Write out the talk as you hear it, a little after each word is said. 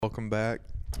Welcome back,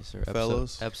 Yes, sir.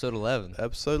 fellas. Episode 11.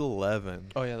 Episode 11.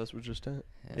 Oh yeah, that's what just it.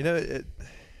 Yeah. You know,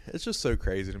 it's just so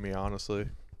crazy to me, honestly.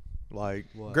 Like,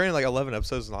 What? granted, like 11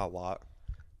 episodes is not a lot,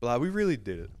 but like we really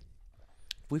did it.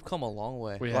 We've come a long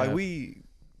way. We Like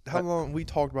have. how long we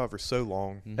talked about it for so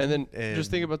long, Mhm. And then And- just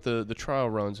think about the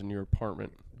trial runs in your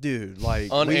apartment. dude. Like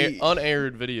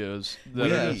Unaired videos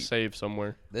that we- are saved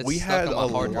somewhere. That's we stuck had on my a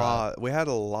hard drive. lot. We had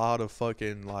a lot of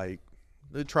fucking like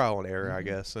the trial and error, I Mhm.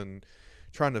 guess, and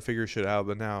trying to figure shit out.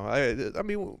 But now, I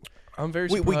mean, I'm very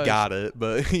we surprised. got it,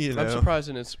 but you know, I'm surprised,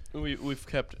 and we've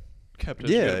kept as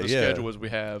Yeah, good of a yeah. schedule as we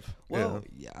have. Well,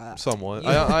 yeah. somewhat.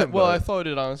 I But- thought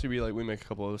it'd honestly be like we make a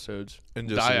couple episodes, and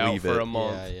just die out leave for it. a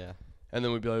month, Yeah. and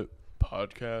then we'd be like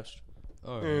podcast.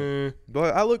 Oh,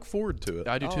 But I look forward to it.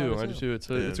 I do Oh, too. I I do do too. It's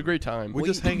a And great time. We Well,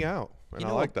 just you- hang out, and you I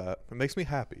know like that. It makes me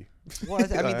happy. Well, I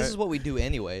mean, Alright. this is what we do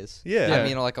anyways. Yeah. I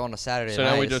mean, like on a Saturday So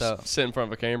night. now we just so sit in front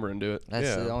of a camera and do it. that's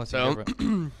Yeah. the only So-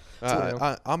 thing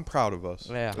different. I'm proud of us.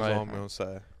 Yeah. That's Right. all I'm gonna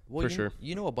say. Well, For you, sure.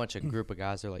 You know a bunch of group of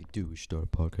guys, they're like, dude, we should start a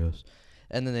podcast.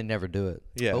 And then they never do it.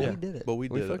 Yeah, But yeah. we did it. But we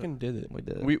We did fucking did it. We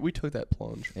did it. We took that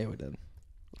plunge. Yeah, we did. it.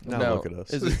 Now look at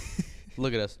us. Is it,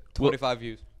 Look at us. Well- 25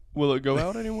 views. will it go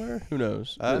out anywhere? Who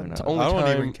knows? I don't know. Only I don't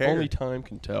time, even care. Only time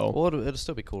can tell. Well, it'll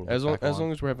still be cool. To as look back long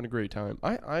on. as we're having a great time.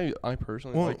 I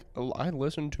personally Well- I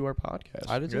listen to our podcast.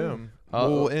 I did too. Yeah.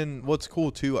 Well, and what's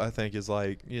cool too, I think, is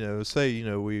like say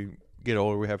we get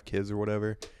older, we have kids or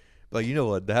whatever. Like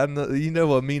what Dad, you know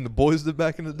what me and the boys did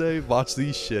back in the day. Watch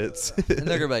these shits. And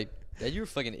they're gonna be like, Dad, you're a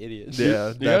fucking idiot. Yeah.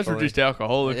 You guys are definitely. just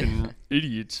alcoholic and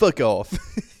idiots. Fuck off.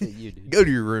 You dude. Go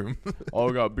to your room.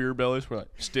 All got beer bellies. We're like,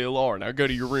 still are. Now go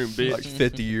to your room, bitch. Like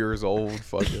 50 years old.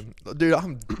 Fucking dude.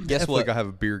 I'm definitely what? gonna have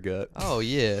a beer gut. Oh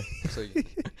yeah. So you,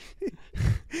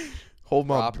 Hold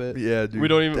my Drop it. Yeah, dude. we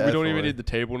don't even definitely. need the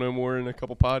table no more in a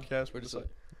couple podcasts. We're just like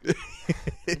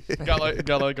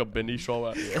got like a bendy shawl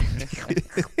out here.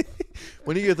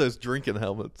 When you get those drinking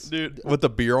helmets, Dude, with the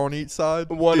beer on each side,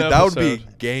 One dude, that would be a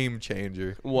episode. game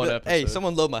changer. one Hey, episode.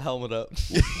 someone load my helmet up.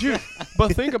 Dude,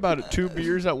 but think about it. 2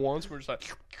 beers at once. We're just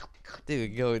like,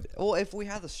 Dude, go. Well, if we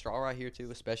have the straw right here too,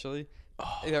 especially,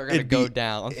 they're gonna It'd go be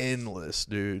down. endless,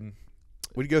 dude.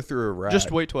 We'd go through a rag.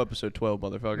 just wait till episode 12,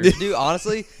 motherfucker. Dude,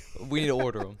 honestly, we need to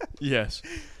order them. Yes.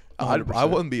 I 100%.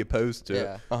 wouldn't be opposed to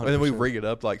Yeah. it. And then we 100%. rig it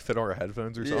up like fit our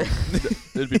headphones or Yeah. something.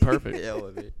 It'd be perfect. Yeah, it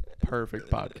would be. Perfect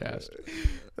podcast.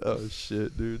 Oh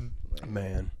shit, dude.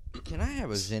 Man, Can I have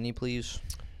a zinni, please?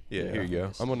 Yeah, here you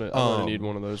go. I'm gonna Um, need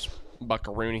one of those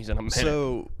buckaroonies in a minute.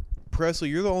 So, Presley,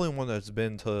 you're the only one that's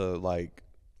been to like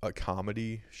a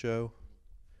comedy show.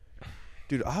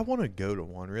 Dude, I want to go to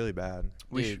one really bad.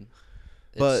 Dude,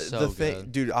 it's But so the thing,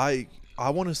 good. dude, I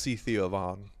want to see Theo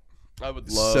Von I would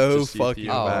love so to see fucking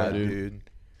Theo, bad, dude. dude.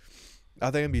 I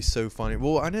think it'd be so funny.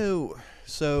 Well, I know.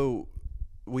 So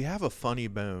we have a Funny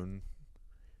Bone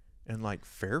in like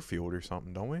Fairfield or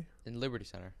something, don't we? In Liberty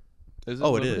Center. Is Oh,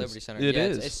 it Liberty? is. Liberty Center. It yeah,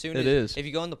 is. As soon It as, is. If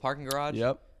you go in the parking garage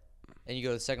Yep. and you go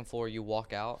to the second floor, you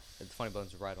walk out. The Funny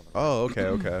Bone's right on the. Oh, okay,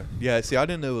 okay. Yeah, see, I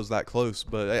didn't know it was that close,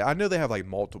 but I know they have like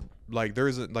multiple. Like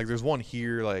there's one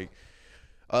here. Like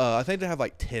I think they have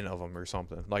like 10 of them or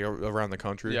something, like around the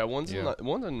country. Yeah, one's Yeah.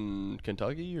 one's in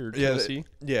Kentucky or Yeah, Tennessee.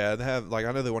 Yeah, they have like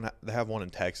I know they have one in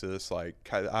Texas. Like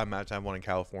I imagine they have one in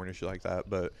California, shit like that.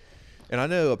 But and I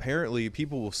know apparently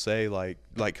people will say like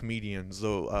comedians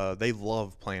though they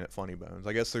love playing at Funny Bones.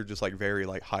 I guess they're just like very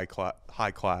like high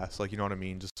class. Like you know what I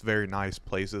mean? Just very nice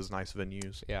places, nice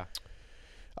venues. Yeah.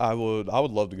 I would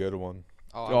love to go to one,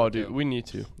 I Oh, would dude, too. we need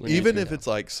to. We need even to. if it's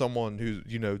like someone who's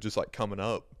just like coming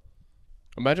up.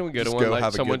 Imagine we go to just one go like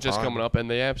have a someone good just time. coming up and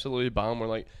they absolutely bomb. We're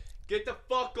like, get the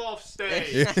fuck off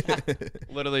stage.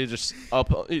 Literally just up.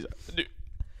 He's, dude,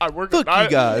 I work Fuck at you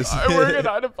guys. I work at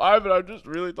 9 to 5, and I just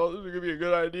really thought this was gonna be a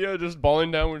good idea. Just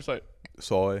balling down. We're just like,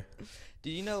 Soy. Do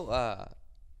you know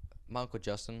my uncle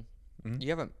Justin? Mhm. You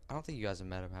haven't. I don't think you guys have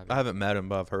met him, have I haven't met him,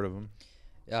 but I've heard of him.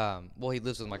 you? Well, he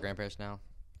lives with my grandparents now.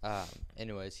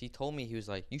 Anyways, he told me he was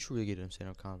like, you should really get into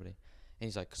stand-up comedy, and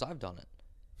he's like, cause I've done it,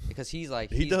 because he's like,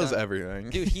 He he's does done- everything,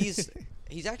 Dude, he's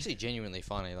actually genuinely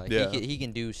funny. Like Yeah. he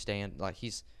can do stand. Like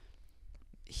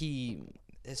he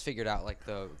has figured out like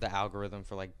the algorithm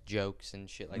for like jokes and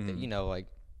shit like that. Mhm. You know, like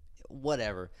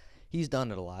whatever. He's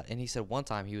done it a lot. And he said one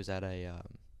time he was at a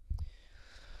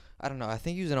I don't know. I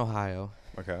think he was in Ohio,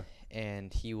 Okay.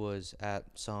 and he was at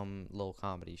some little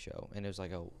comedy show, and it was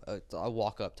like a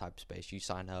walk up type space. You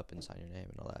sign up and sign your name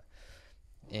and all that.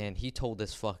 And he told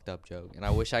this fucked up joke, and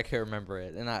I wish I could remember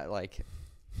it. And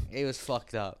it was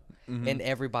fucked up. Mhm. And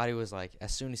everybody was like,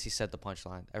 as soon as he said the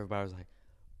punchline, everybody was like,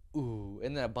 ooh.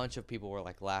 And then a bunch of people were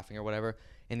like laughing or whatever.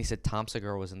 And he said Tom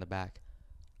Segura was in the back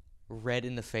red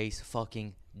in the face,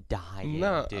 fucking dying,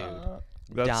 Nah, dude.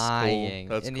 That's Dying.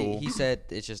 cool. That's and cool. He said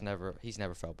he's never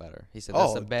felt better. He said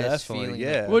that's the best definitely, feeling.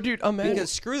 yeah. Well, dude, imagine,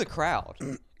 Because screw the crowd.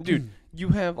 dude, you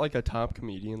have like a top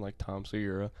comedian like Tom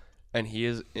Segura, and he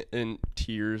is in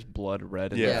tears, blood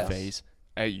red in Yes. the face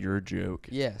at your joke.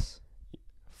 Yes.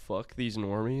 Fuck these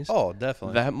normies. Oh,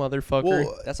 definitely. That motherfucker.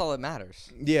 Well, That's all that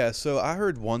matters. yeah. So I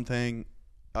heard one thing,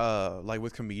 like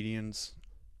with comedians,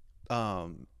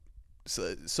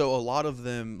 so a lot of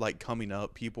them like coming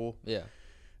up people, Yeah.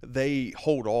 they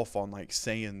hold off on like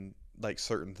saying like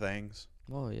certain things.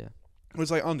 Oh yeah.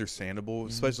 It's like understandable,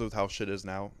 especially with how shit is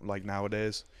now, like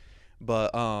nowadays.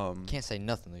 But Can't say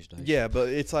nothing these days. yeah, but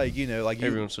it's like like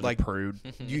Everyone's such like a prude.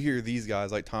 you hear these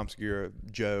guys like Tom Segura,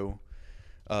 Joe,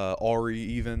 Ari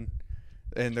even,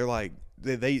 and they're like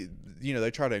they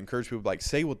they try to encourage people like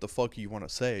say what the fuck you want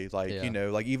to say, like Yeah.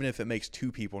 like even if it makes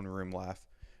two people in the room laugh,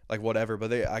 like whatever.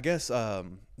 But I guess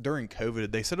during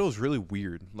COVID they said it was really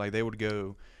weird. Like they would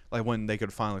go like when they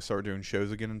could finally start doing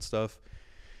shows again and stuff.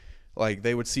 Like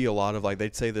they would see a lot of like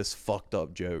they'd say this fucked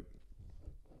up joke.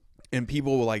 And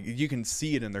people like you can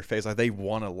see it in their face, like they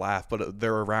want to laugh, but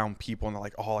they're around people and they're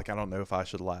like, "Oh, like I don't know if I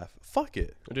should laugh." Fuck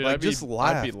it, Dude, like I'd be- just I'd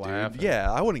laugh, be dude. laughing.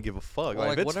 Yeah, I wouldn't give a fuck. Well, like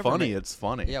like, if it's whatever funny, ma- it's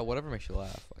funny. Yeah, whatever makes you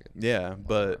laugh. Fucking. Yeah,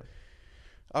 but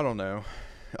I don't know.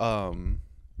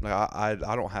 Like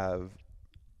I don't have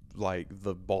like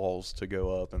the balls to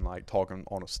go up and like talk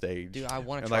on a stage. Dude, I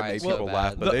want and to like try it make so people bad.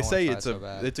 laugh, but I they wanna say try it's it so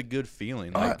bad. it's a good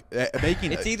feeling. Like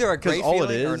making It's either a 'cause great all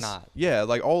feeling it or is, not. Yeah,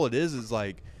 like all it is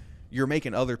like you're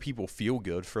making other people feel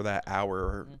good for that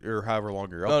hour or however long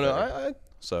you're up No, there. I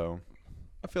So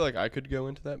I feel like I could go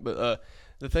into that, but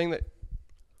the thing that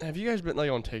have you guys been like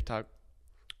on TikTok?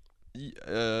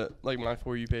 Like my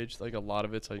For You page, like a lot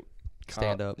of it's like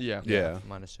Stand up. Yeah. yeah.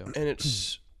 Mine is too. And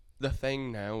it's the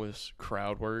thing now is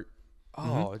crowd work.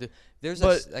 Oh, dude, there's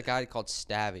But- a guy called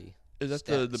Stabby. Is that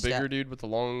Sta- the sta- bigger dude with the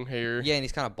long hair? Yeah, and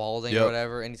he's kind of balding Yep. or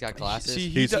whatever, and he's got glasses. see,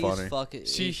 He's does- funny. Fucking,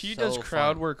 See, he's he so does crowd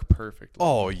funny. work perfectly.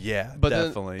 Oh yeah, But then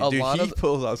definitely, a dude. lot He of-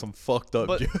 pulls out some fucked up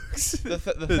But jokes. the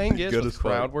It's thing is good with as fuck.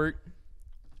 crowd work,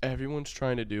 everyone's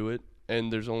trying to do it,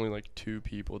 and there's only like 2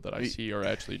 people that I see are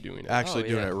actually doing it. actually Oh,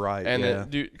 doing yeah. it right. And yeah. then,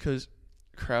 dude, because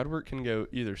crowd work can go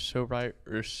either so right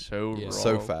or so Yeah. wrong.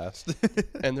 So fast.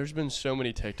 And there's been so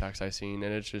many TikToks I've seen,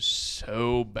 and it's just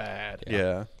so bad.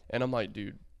 yeah. And I'm like,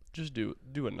 dude, just do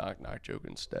a knock knock joke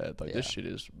instead. Like this Yeah. shit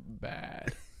is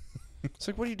bad. It's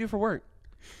like, what do you do for work?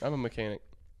 I'm a mechanic.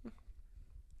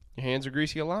 Your hands are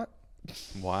greasy a lot?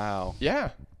 Wow.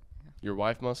 Yeah. Your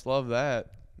wife must love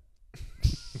that.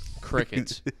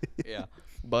 Crickets, Yeah.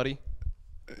 buddy.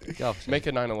 Go. Make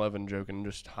a 9/11 joke and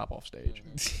just hop off stage.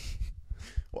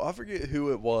 Well, I forget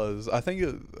who it was. I think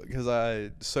it because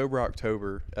I Sober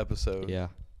October episode. Yeah.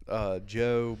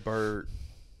 Joe, Bert,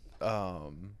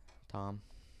 Tom.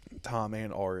 Tom,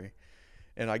 and Ari,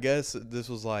 and I guess this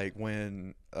was like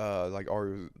when like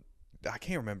Ari was, I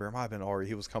can't remember. It might have been Ari.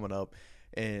 He was coming up.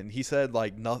 And he said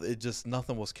like nothing.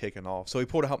 Nothing was kicking off. So he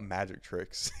pulled out magic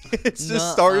tricks. It's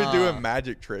just started Nuh-uh. doing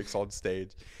magic tricks on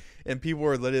stage, and people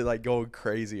were literally like going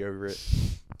crazy over it.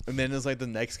 And then it's like the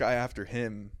next guy after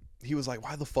him. He was like,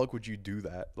 "Why the fuck would you do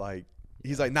that?" Like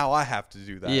he's like, "Now I have to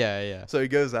do that." Yeah, yeah. So he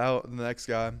goes out, and the next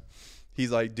guy,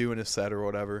 he's like doing his set or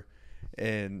whatever,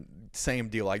 and same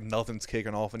deal. Like nothing's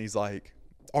kicking off, and he's like,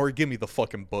 "Or give me the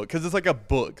fucking book," because it's like a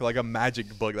book, like a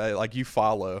magic book that like you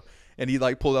follow. And he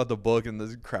like pulled out the book, and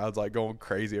the crowd's like going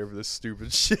crazy over this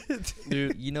stupid shit.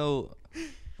 Dude, You know,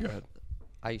 go ahead.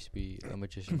 I used to be a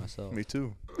magician myself. Me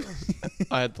too.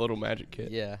 I had the little magic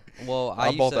kit. Yeah. Well, I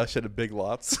used bought to, that shit at Big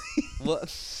Lots. Well, I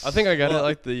think I got it Well, at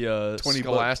like the 20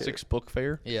 buck Scholastics book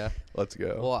fair. yeah. Let's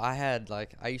go. Well, I had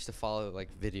like I used to follow like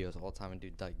videos all the time and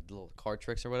do like little card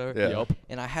tricks or whatever. Yeah. Yup.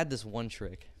 And I had this one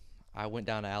trick. I went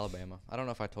down to Alabama. I don't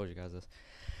know if I told you guys this.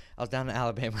 I was down in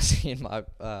Alabama seeing my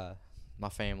my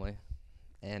family,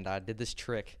 and I did this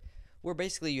trick where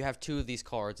basically you have 2 of these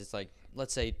cards. It's like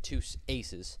let's say 2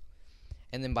 aces,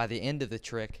 and then by the end of the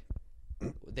trick,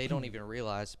 they don't even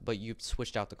realize, but you've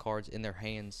switched out the cards in their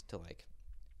hands to like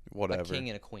Whatever. a king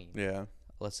and a queen. Yeah.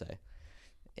 Let's say.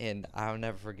 And I'll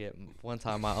never forget one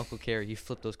time my Uncle Kerry, he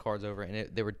flipped those cards over, and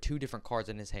there were 2 different cards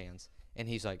in his hands, and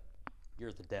he's like,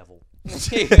 "You're the devil."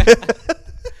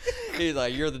 He's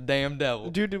like, "You're the damn devil."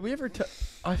 Dude, did we ever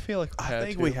I feel like we I had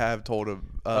think to. we have told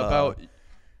him about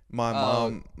my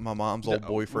mom's old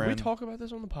boyfriend. Did we talk about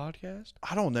this on the podcast?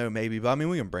 I don't know, maybe, but I mean,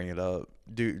 we can bring it up,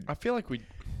 dude. I feel like we.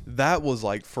 That was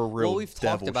like for real. Well, we've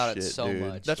devil talked about it shit, so dude.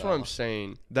 much. That's what though. I'm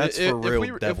saying. That's I- for real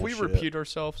If devil we shit. repeat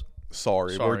ourselves,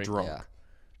 Sorry, we're Sorry. drunk.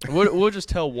 Yeah. we'll just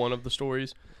tell one of the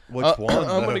stories. Which one? I'm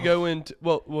though? gonna go into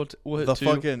we'll hit the 2.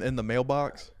 fucking in the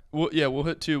mailbox. we'll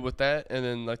hit 2 with that, and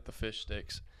then like the fish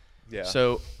sticks. Yeah.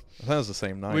 So that was the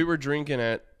same night. we were drinking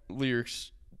at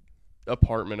Lyric's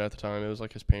apartment at the time. It was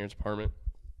like his parents' apartment,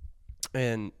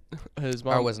 and his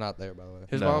mom I was not there, by the way.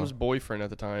 his No. mom's boyfriend at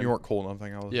the time. You weren't cool enough. I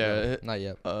think I was. Yeah. Not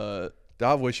yet.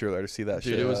 I wish you were there to see that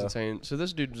Dude, shit. it was insane. So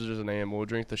this dude was just an animal. Would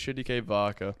drink the shitty K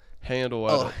vodka, handle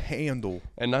A it, handle.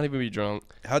 and not even be drunk.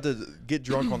 Had to get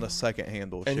drunk on the second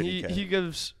handle. Of And Shitty K. he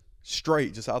gives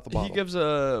straight just out the bottle. he gives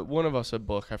one of us a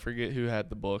book. I forget who had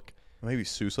the book. Maybe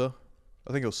Sousa.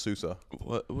 I think it was Sousa.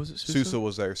 What was it? Sousa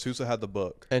was there. Sousa had the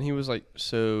book. And he was like,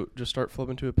 so just start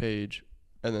flipping to a page,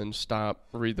 and then stop,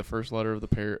 read the first letter of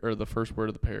the or the first word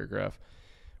of the paragraph,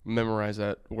 memorize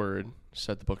that word,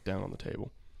 set the book down on the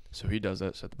table. So he does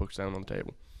that, set the books down on the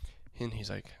table, and he's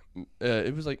like,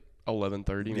 it was like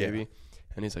 11:30 maybe, Yeah.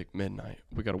 and he's like, midnight.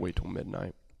 We gotta wait till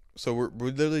midnight. So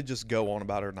we literally just go on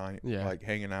about our night, Yeah. like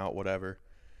hanging out, whatever.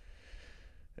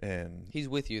 And He's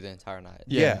with you the entire night.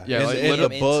 yeah, yeah, and, like and the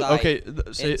literally book. inside.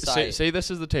 Okay, say Inside.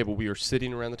 this is the table. We are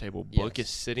sitting around the table. Book Yes.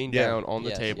 is sitting Yeah. down on the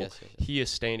Yes, table. yes, yes, yes. He is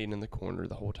standing in the corner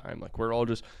the whole time. Like we're all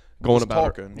just going Just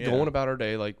about talking, our, yeah. going about our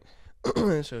day. Like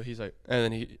so he's like, and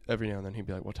then he every now and then he'd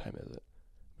be like, "What time is it?"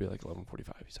 Be like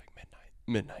 11:45. He's like,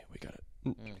 "Midnight. We got it."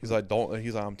 Mm. He's like,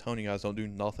 I'm telling you guys, don't do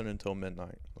nothing until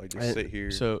midnight. Like, just And sit here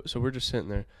So we're just sitting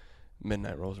there.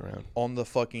 Midnight rolls around. on the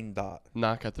fucking dot.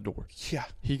 Knock at the door. Yeah,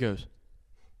 He goes.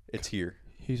 it's here.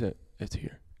 He said, "It's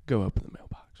here. Go open the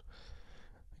mailbox."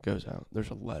 Goes out. There's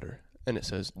a letter, and it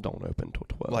says, "Don't open till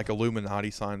 12." Like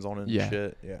Illuminati signs on it and Yeah.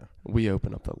 shit. Yeah. We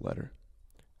open up the letter,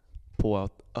 pull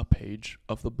out a page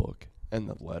of the book, and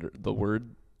the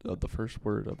word, the first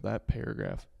word of that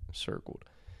paragraph circled.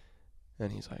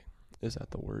 And he's like, "Is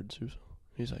that the word, Susan?"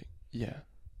 He's like, "Yeah."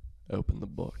 Open the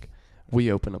book.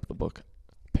 We open up the book.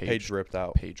 Page ripped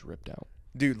out. Page ripped out.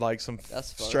 Dude, like some That's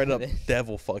straight up fucking-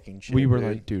 devil fucking shit. We were dude.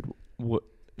 like, "Dude, what?"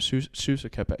 Sousa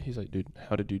kept at. He's like, "Dude,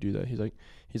 how did you do that?" He's like,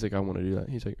 "I want to do that."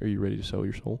 He's like, "Are you ready to sell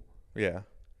your soul?" Yeah.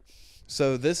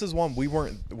 So this is one we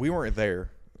weren't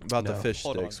there about the No. fish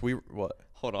Hold sticks. on. We what?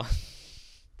 Hold on.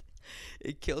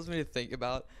 It kills me to think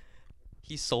about.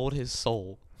 He sold his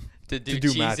soul to do, To do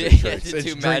cheesy, magic yeah, tricks. to It's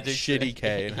do drink magic shitty tricks.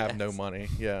 K and have no Yes. money.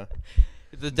 Yeah.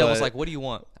 The devil's But- like, "What do you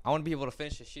want? I want to be able to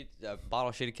finish a bottle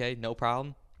of shitty K, no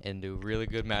problem, and do really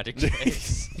good magic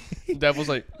tricks." Devil's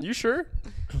like, "You sure?"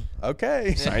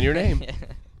 Okay. Sign your name.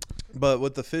 But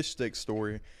with the fish stick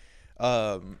story,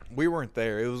 we weren't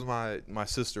there. It was my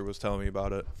sister was telling me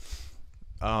about it.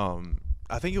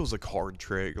 I think it was a card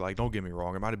trick. Like, don't get me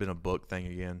wrong, it might have been a book thing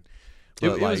again. It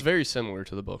But, was like, very similar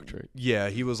to the book trick. yeah,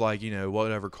 he was like,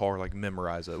 whatever card, like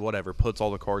memorize it, whatever. Puts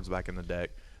all the cards back in the deck.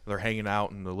 They're hanging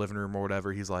out in the living room or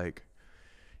whatever. He's like,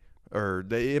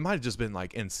 it might have just been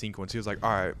like in sequence. He was like, all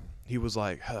right. He was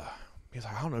like, he's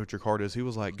like, I don't know what your card is. He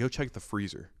was like, go check the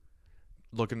freezer.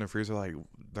 Look in the freezer. Like,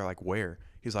 they're like, where?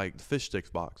 He's like, the fish sticks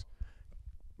box,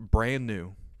 brand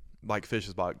new, like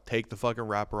fish's box. Take the fucking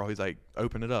wrapper off. He's like,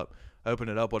 open it up,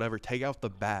 whatever. Take out the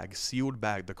bag, sealed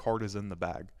bag. The card is in the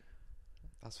bag.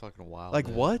 That's fucking wild. Like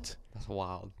dude. what? That's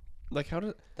wild. Like how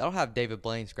did? That'll have David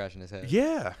Blaine scratching his head.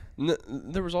 Yeah,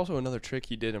 There was also another trick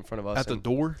he did in front of us at the and-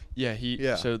 door. Yeah,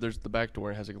 Yeah. So there's the back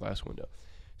door. It has a glass window.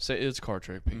 Say it's a card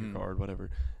trick. Pick your card, whatever.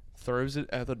 Throws it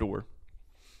at the door.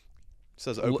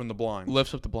 Says open the blind.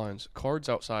 Lifts up the blinds. Cards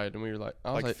outside, and we were like, I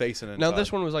was Like like, facing inside. now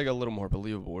this one was like a little more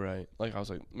believable, right? Like I was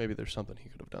like, maybe there's something he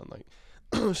could have done.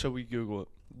 Like, so we Google it.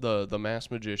 The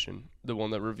masked magician, the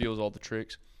one that reveals all the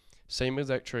tricks. Same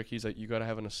exact trick. He's like, you gotta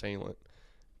have an assailant,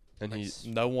 and Nice.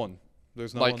 No one.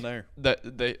 There's no like one there.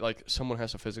 that they like someone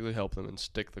has to physically help them and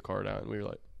stick the card out, and we were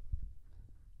like,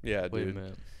 Yeah, Wait a dude.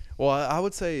 minute. Well, I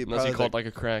would say unless he probably called like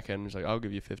a crackhead, and he's like, I'll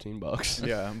give you $15.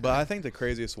 yeah, but I think the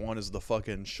craziest one is the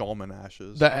fucking shaman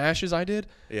ashes. The ashes I did.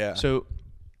 yeah. So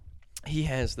he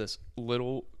has this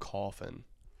little coffin,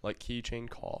 like keychain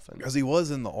coffin. Because he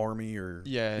was in the army or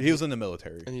Yeah, he was in the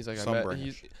military. And he's like, some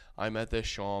branch. I met this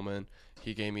shaman.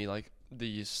 He gave me like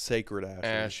these Sacred ashes.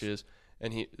 ashes,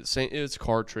 and it's a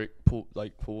card trick. Pull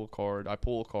a card. I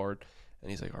pull a card,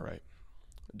 and he's like, all right,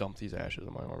 dump these ashes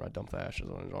on my arm. I dump the ashes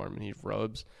on his arm, and he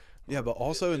rubs. Yeah, but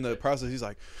also in the process, he's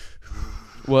like,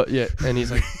 Well, yeah, and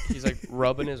he's like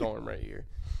rubbing his arm right here,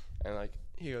 and like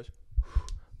he goes,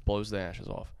 blows the ashes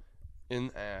off.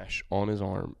 In ash on his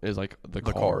arm is like the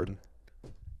card.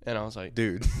 And I was like,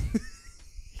 dude,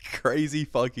 crazy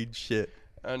fucking shit.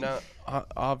 and now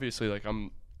obviously like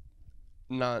I'm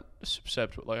not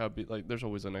susceptible. Like I'd be like, there's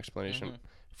always an explanation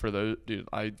for those. Dude,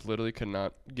 I literally could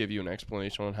not give you an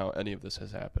explanation on how any of this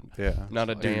has happened. Yeah. Not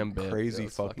a Dude, damn bit. Crazy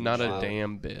That's fucking Not shit. a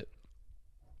damn bit.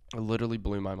 It literally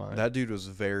blew my mind. That dude was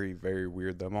very, very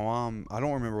weird though. My mom, I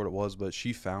don't remember what it was, but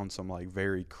she found some like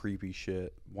very creepy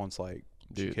shit once like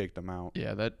she Dude. kicked him out.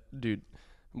 Yeah, that dude.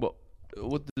 Well,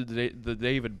 with the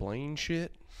David Blaine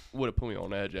shit would have put me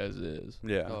on edge as is.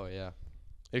 Yeah. Oh yeah.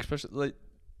 Especially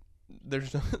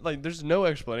like there's no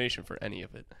explanation for any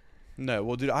of it. No,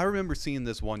 well, dude, I remember seeing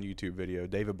this one YouTube video,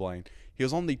 David Blaine. He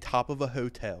was on the top of a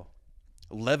hotel,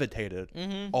 levitated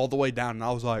all the way down, and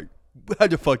I was like, how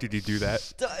the fuck did he do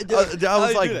that? I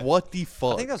was like, what the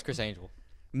fuck? I think that was Chris Angel.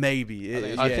 Maybe.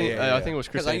 I think it was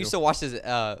Chris Because I Angel. used to watch this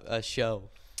a show.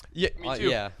 Yeah, me too.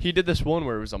 Yeah. He did this one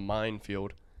where it was a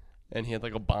minefield, and he had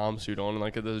like a bomb suit on and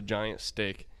like this giant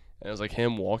stick, and it was like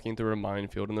him walking through a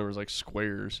minefield, and there was like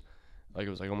squares, like it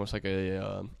was like almost like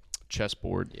a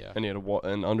chessboard. Yeah. And he had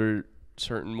and under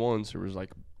certain ones there was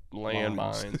like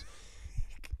landmines.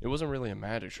 It wasn't really a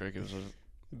magic trick. It was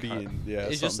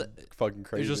It's just fucking It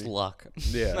crazy. was just luck.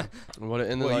 Yeah. what.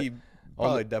 And then Well, like, he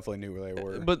probably definitely knew where they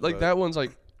were. but like that one's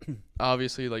like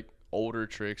obviously like older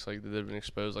tricks like that have been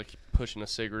exposed, like pushing a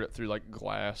cigarette through like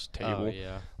glass table, Oh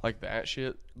yeah. like that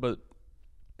shit. But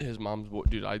his mom's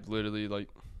dude, I literally like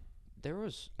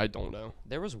I don't know.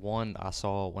 There was one I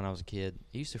saw when I was a kid.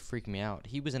 He used to freak me out.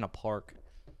 He was in a park.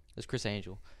 It was Chris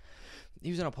Angel. He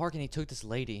was in a park and he took this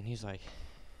lady and he's like,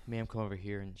 "Ma'am, come over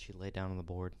here," and she laid down on the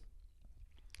board.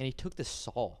 And he took this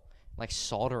saw, like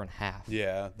sawed her in half.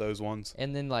 Yeah, those ones.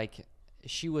 And then like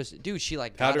she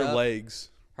like Had got her up, legs.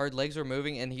 her legs were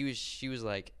moving, and she was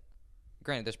like,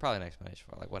 granted, there's probably an explanation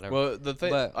for it, like whatever. Well, the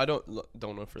thing But- I don't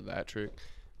know for that trick.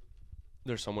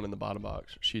 There's someone in the bottom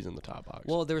box. She's in the top box.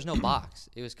 Well, there was no box.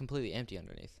 It was completely empty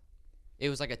underneath. It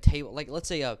was like a table, like let's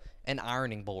say an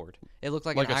ironing board. It looked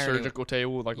like like an a ironing. surgical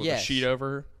table, like with Yes. a sheet over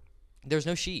her. There was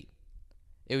no sheet.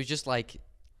 It was just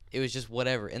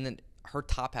whatever. And then her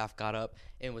top half got up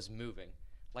and was moving,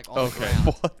 like on the ground.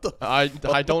 What the?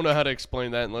 I don't know how to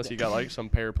explain that unless you got like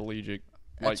some paraplegic.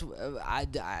 Like That's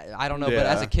I don't know, but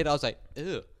as Yeah. a kid I was like,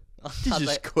 ew. I He's was just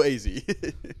like, crazy.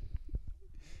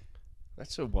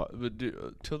 that's so what. But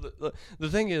dude, till the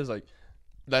thing is like,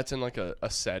 that's in like a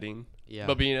setting. yeah.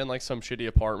 But being in like some shitty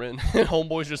apartment, and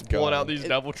homeboy's just pulling out God. these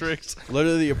devil tricks.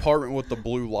 Literally the apartment with the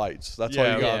blue lights. That's all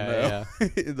Yeah, you gotta yeah, know.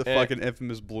 The And- fucking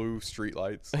infamous blue street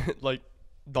lights. Like,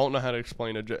 don't know how to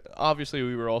explain it. Obviously,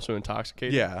 we were also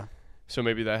intoxicated. Yeah, So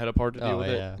maybe that had a part to deal Oh, with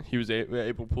yeah. it. He was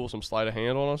able to pull some sleight of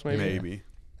hand on us, maybe. maybe.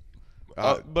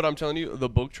 But I'm telling you, the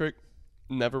book trick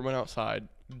never went outside.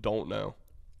 Don't know.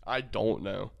 I don't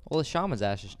know. Well, the shaman's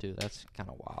ashes too. That's kind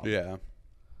of wild. Yeah.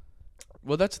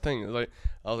 Well, that's the thing. Like,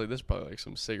 I was like, this is probably like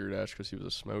some cigarette ash because he was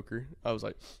a smoker. I was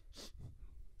like,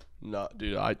 nah,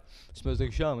 dude. Smells like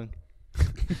a shaman.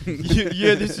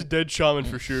 Yeah, this is dead shaman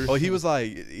for sure. Well, he was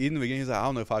like, in the beginning, he's like, I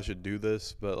don't know if I should do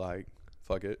this, but like,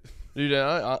 fuck it. Dude,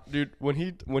 and dude, when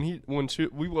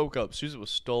we woke up, Susan was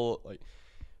still like,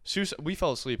 we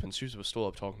fell asleep and Susan was still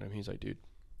up talking to him. He's like, dude,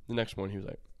 the next morning he was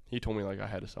like, he told me like I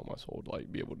had to sell my soul to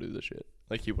like be able to do this shit.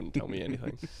 Like he wouldn't tell me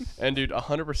anything. And dude,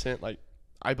 100% like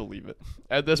I believe it.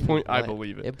 At this point, I Like,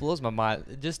 believe it. It blows my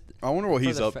mind. Just I wonder what For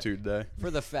he's the up fa- to today. for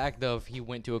the fact of he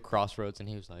went to a crossroads and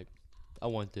he was like, I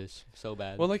want this so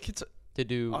bad Well, like it's to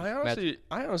do. I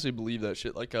honestly believe that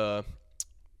shit. Like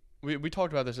we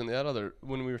talked about this in that other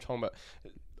when we were talking about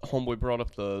homeboy brought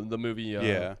up the movie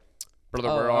Yeah. Brother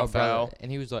Where Art Thou,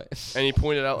 and he was like, and he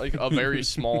pointed out like a very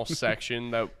small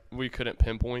section that we couldn't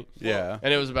pinpoint. Yeah.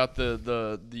 And it was about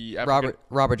the African,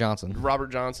 Robert Johnson. Robert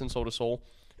Johnson sold a soul,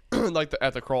 like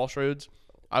at the crossroads.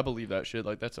 I believe that shit.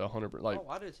 Like that's 100 like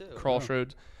I do too.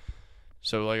 crossroads.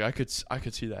 So like I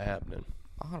could see that happening.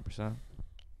 100%.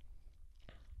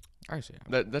 I see.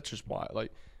 it. That's just why.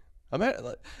 Like I'm at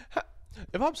like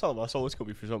if I'm selling my soul, it's gonna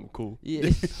be for something cool. Yeah.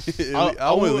 I will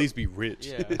at will- least be rich.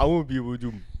 Yeah. I won't be able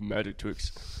to do magic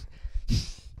tricks,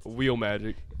 wheel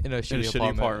magic In a shitty, shitty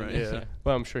apartment. apartment, yeah.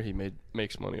 But I'm sure he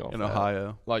makes money off In that.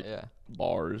 Ohio. like Yeah.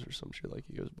 bars or some shit. Like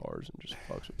he goes bars and just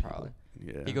fucks with people. Probably.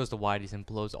 Yeah. He goes to Whitey's and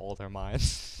blows all their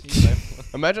minds. He's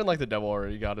like, Imagine like the devil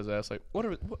already got his ass. Like I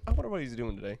wonder what he's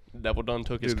doing today. The devil done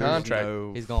took his Dude, there's contract.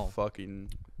 no He's gone. Fucking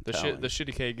the talent.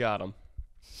 shitty K got him.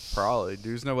 Probably. Dude,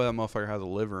 there's no way that motherfucker has a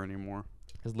liver anymore.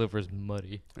 His liver's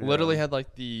muddy. Literally Yeah. had like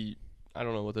I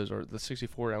don't know what those are. The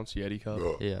 64-ounce Yeti cup.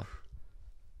 Yeah.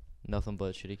 Nothing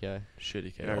but shitty guy.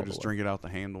 Shitty K. Yeah, all just the way. drink it out the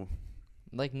handle.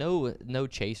 Like no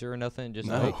chaser or nothing. Just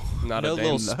No. like Not no a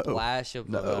little damn no. splash of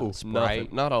No.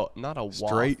 Sprite. Nothing. Not a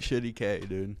Straight waft. shitty K,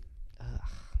 dude.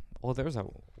 Well, there was a.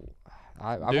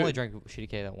 I've Dude. only drank shitty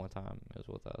K that one time. It was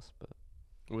with us, but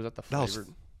Was that the That was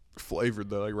flavored? Flavored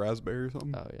though, like raspberry or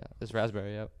something. oh yeah, it's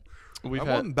raspberry. Yep. We've That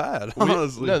had wasn't bad, we-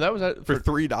 honestly. no, that was at, for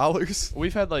for $3.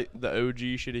 we've had like the OG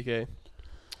shitty K.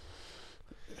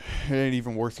 It ain't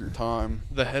even worth your time.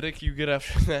 The headache you get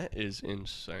after that is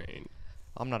insane.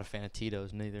 I'm not a fan of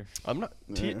Tito's neither. I'm not.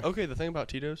 Yeah. Okay, the thing about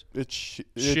Tito's, It's shit-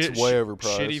 way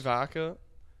overpriced. shitty vodka.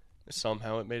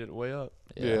 Somehow it made it way up.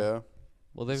 Yeah.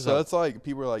 Well, there's So a, it's like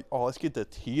people are like, oh, let's get the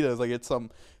Tito's. Like it's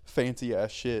some fancy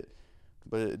ass shit.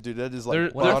 But dude, that is like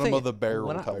There- bottom when I of the barrel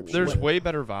when I- type There's shit. way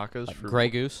better vodkas for. Grey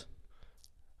Goose.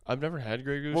 I've never had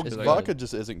Grey Goose. Well, 'cause I- vodka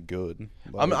just isn't good.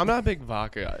 I'm Like, not a big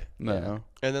vodka guy. no.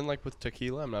 And then like with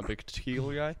tequila, I'm not a big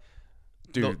tequila guy.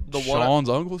 Dude, the one I- Sean's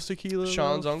uncle's tequila.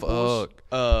 Sean's though? uncle's.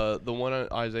 Fuck. The one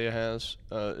Isaiah has.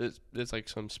 It's like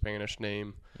some Spanish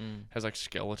name. Mm. Has like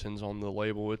skeletons on the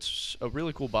label. It's a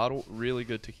really cool bottle. Really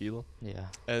good tequila. Yeah.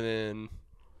 And then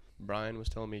Brian was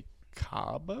telling me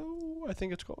Cabo, I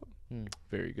think it's called. Mm.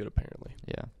 Very good apparently.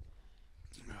 Yeah.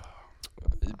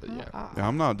 But yeah. Yeah,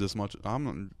 I'm not this much. I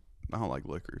don't like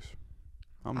liquors.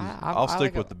 I I'll stick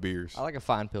like with a- the beers. I like a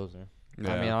fine pilsner.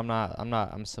 I mean,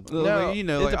 I'm simple. Well, No, you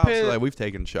know, it like obviously, depends. like we've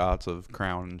taken shots of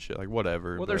Crown and shit, like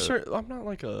whatever. Well, but there's certain. I'm not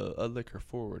like a liquor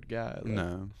forward guy. Like,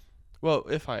 no. Well,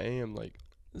 if I am, like,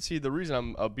 see, the reason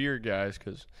I'm a beer guy is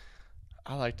because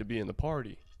I like to be in the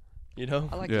party. You know.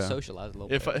 I like Yeah. to socialize a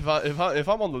little If bit. if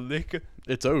I'm on the liquor,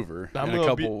 It's over I'm in a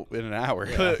gonna be- couple in an hour.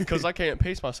 because I can't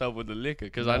pace myself with the liquor.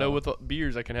 Because I know No. with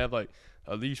beers I can have like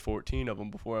at least 14 of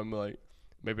them before I'm like,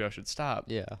 maybe I should stop.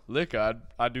 yeah. Liquor,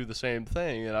 I'd do the same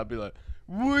thing, and I'd be like,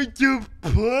 what the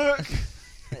fuck?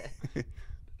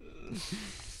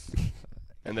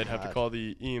 And they'd have to God. call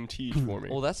the EMT for me.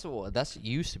 Well, that's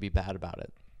used to be bad about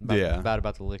it. Yeah. Bad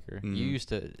about the liquor. Mhm. You used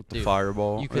to. The Dude,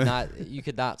 fireball. you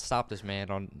could not stop this man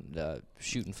on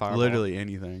shooting fireball. Literally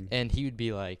anything. And he would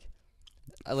be like,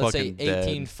 let's say Fucking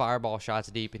 18 dead. fireball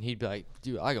shots deep, and he'd be like,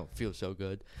 dude, I don't feel so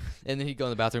good. And then he'd go in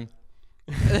the bathroom,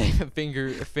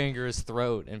 finger his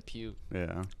throat and puke.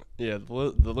 Yeah. Yeah,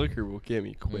 the liquor will get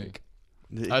me quick.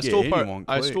 Yeah, I still anyone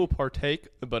I quick. still partake,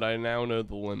 but I now know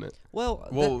the limit. Well,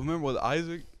 Well, remember with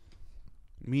Isaac,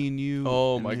 me and you.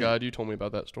 Oh and my him- God, you told me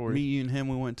about that story. Me, you, and him,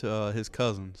 we went to his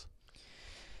cousin's.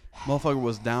 Motherfucker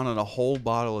was down in a whole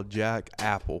bottle of Jack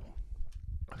Apple,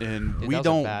 and Dude, we that was a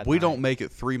don't bad we night. don't make it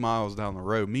 3 miles down the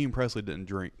road. Me and Presley didn't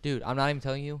drink dude, I'm not even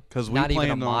telling you. 'Cause we not even a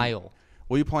planned on- mile.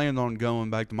 we planned on going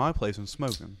back to my place and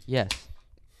smoking. Yes.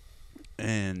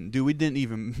 And dude, we didn't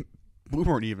even we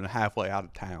weren't even halfway out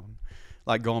of town,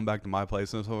 like going back to my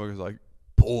place. And this motherfucker was like,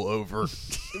 pull over.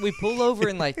 We pull over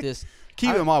in like this.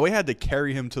 Keep in mind, we had to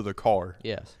carry him to the car.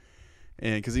 Yes.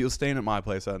 And because he was staying at my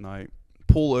place that night,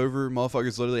 pull over,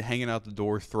 motherfucker's literally hanging out the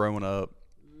door, throwing up.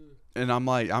 And I'm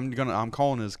like, I'm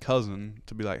calling his cousin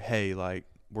to be like, hey, like,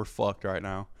 we're fucked right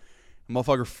now.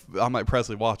 I'm like,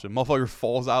 Presley, watch him. Motherfucker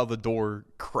falls out of the door,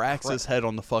 cracks his head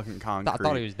on the fucking concrete. I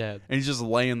thought he was dead. And he's just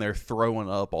laying there throwing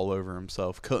up all over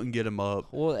himself. Couldn't get him up.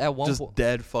 Well, at one Just point,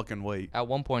 dead fucking weight.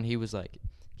 he was like,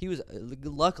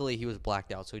 luckily he was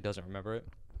blacked out, so he doesn't remember it.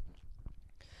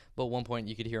 But at one point,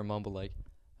 you could hear him mumble like,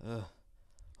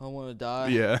 I want to die.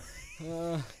 Yeah.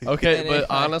 Okay, And but it-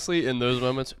 honestly, in those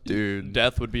moments, Dude.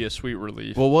 death would be a sweet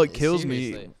relief. Well, what kills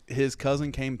Seriously. me, his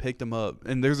cousin came, picked him up,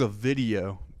 and there's a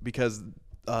video because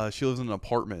she lives in an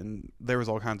apartment, and there was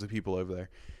all kinds of people over there.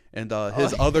 And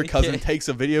his other cousin okay. takes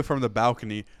a video from the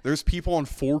balcony. There's people on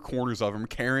 4 corners of him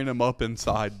carrying him up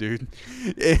inside, dude.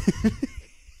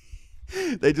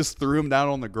 They just threw him down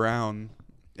on the ground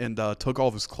and took all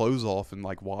of his clothes off and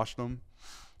like washed them.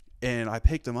 And I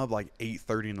picked him up like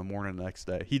 8:30 in the morning the next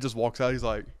day. He just walks out. He's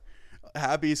like,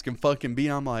 happy as can fucking be.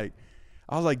 I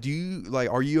was like,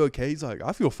 are you okay? He's like,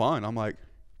 I feel fine. I'm like,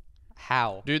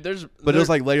 How? Dude, but it was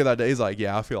like later that day. He's like,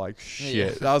 yeah, I feel like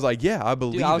shit. I was like, yeah, I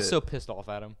believe Dude, I was it. so pissed off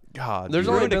at him. God, There's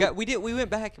dude. only We went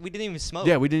back. We didn't even smoke.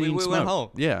 yeah, we didn't even we smoke. went home.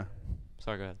 Yeah,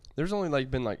 Sorry, go ahead. there's only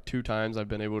like been like 2 times I've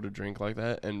been able to drink like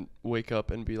that and wake up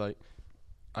and be like,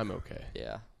 I'm okay.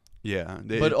 Yeah. yeah.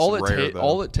 But it's rare,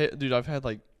 though. dude, I've had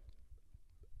like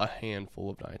a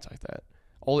handful of nights like that.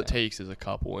 All it takes is a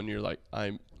couple, and you're like,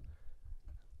 I'm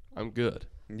good.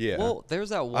 Yeah. Well, there's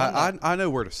that one. I know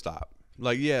where to stop.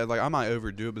 Like, yeah, like I might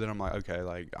overdo it, but then I'm like, okay,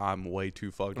 like I'm way too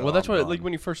fucked up. Well, that's I'm what done. like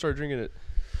when you first start drinking it,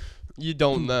 you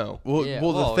don't know. Well, Yeah,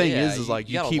 well, the well, thing yeah, is you like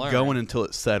you gotta keep learn. going until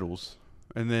it settles,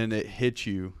 and then it hits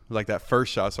you. Like that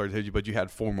first shot started to hit you, but you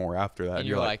had 4 more after that. And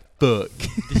you're you're like, fuck.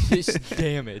 This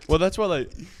damage. Well, that's why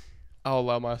like I'll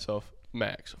allow myself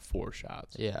max 4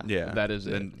 shots. Yeah. Yeah, That is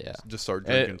it. And Yeah. just start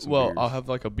And- drinking. Some well, beers. I'll have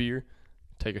like a beer,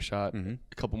 take a shot, Mhm.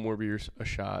 a couple more beers, a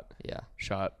shot, Yeah.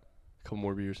 shot, a couple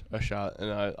more beers, a shot,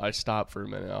 and I stop for a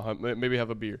minute. I'll have, maybe have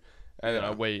a beer, and then I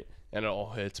Yeah. wait, and it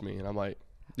all hits me, and I'm like,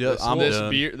 Yeah, this, I'm this done.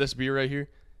 beer right here,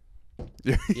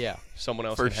 Yeah. someone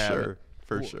else for can have sure, it.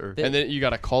 for Well, sure. the- And then you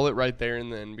gotta call it right there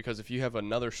and then, because if you have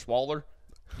another swaller,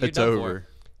 You're It's done for. over.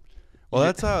 Well,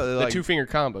 that's how The like. 2-finger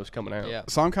combo's coming out. Yeah.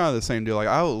 So I'm kind of the same deal. Like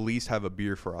I'll at least have a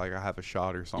beer for like I have a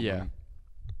shot or something. Yeah.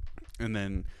 And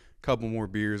then a couple more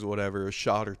beers, or whatever, a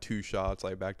shot or 2 shots,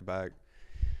 like back to back.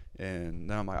 And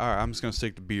then I'm like, all right, I'm just gonna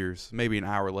stick to beers. Maybe an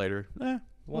hour later,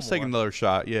 let's take more. another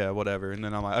shot. Yeah, whatever. And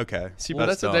then I'm like, okay. See, but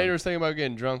that's the done. dangerous thing about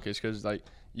getting drunk is because like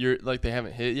you're like they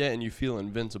haven't hit yet and you feel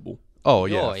invincible. Oh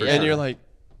yeah, Oh, for yeah. And sure. you're like,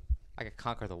 I could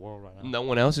conquer the world right now. no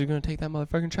one else is gonna take that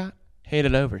motherfucking shot. Hand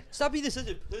it over. Stop being such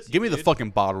a pussy. Give me the dude.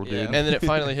 fucking bottle, dude. Yeah. And then it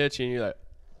finally hits you and you're like,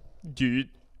 dude,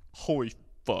 holy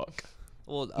fuck.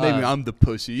 Well, Maybe I'm the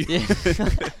pussy. Yeah.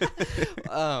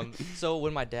 So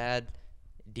when my dad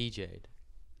DJ'd,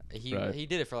 Right. he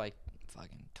did it for like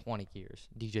fucking 20 years.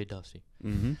 DJ Dusty.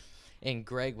 Mm-hmm. And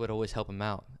Greg would always help him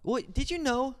out. Well, did you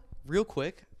know, real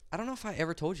quick, I don't know if I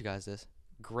ever told you guys this.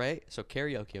 Greg, so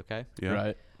karaoke, okay? Yeah.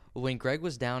 Right. When Greg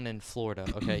was down in Florida,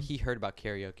 okay, he heard about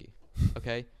karaoke,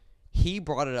 okay? He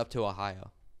brought it up to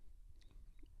Ohio.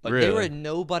 Like, Really? they were,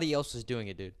 nobody else was doing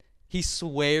it, dude. He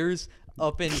swears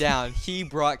up and down he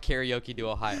brought karaoke to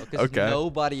Ohio because Okay.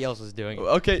 nobody else was doing it.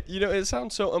 Okay, you know, it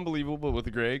sounds so unbelievable, but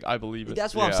with Greg, I believe it.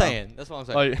 That's what I'm Yeah. saying. That's what I'm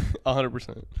saying. Like,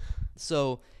 100%.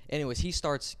 So, anyways, he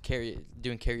starts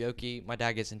doing karaoke. My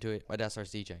dad gets into it. My dad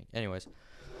starts DJing. Anyways,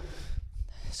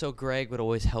 so Greg would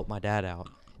always help my dad out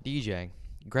DJing.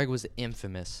 Greg was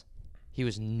infamous. He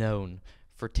was known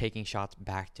for taking shots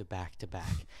back to back to back.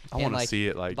 I want to see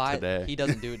it like today. He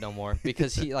doesn't do it no more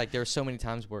because he like there were so many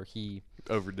times where he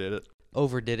Overdid it.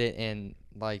 overdid it and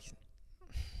like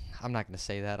I'm not gonna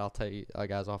say that. I'll tell you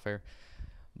guys off air.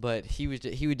 But he would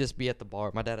just be at the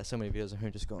bar. My dad has so many videos of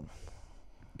him just going.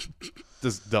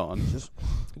 Just done.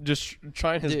 Just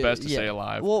trying his Dude, best to yeah. stay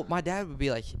alive. Well, my dad would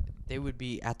be like, they would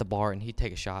be at the bar and he'd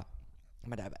take a shot.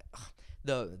 My dad,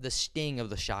 the sting of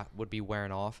the shot would be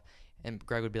wearing off, and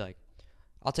Greg would be like,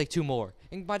 "I'll take 2 more,"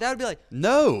 and my dad would be like,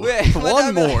 No. "Wait," my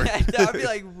One dad would be more. like- I'd be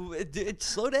like, "Dude,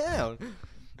 slow down."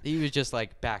 He was just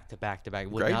like back to back to back.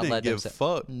 Would Greg not didn't let them give a sit.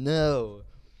 fuck. No.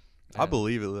 I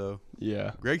believe it though.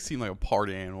 Yeah. Greg seemed like a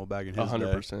party animal back in his day.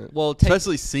 100%. Well, take,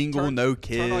 Especially single, turn- no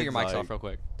kids. turn all your mics like, off real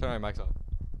quick. Turn all your mics off.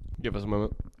 Give us a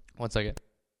moment. 1 second.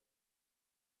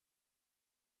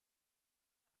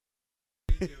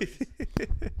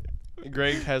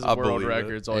 Greg has I world believe it.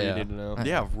 records. All Yeah. you need to know.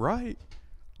 Yeah, right.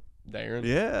 Darren.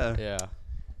 Yeah. Yeah.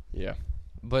 Yeah.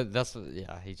 But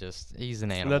he's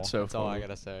an animal. That's so all I funny.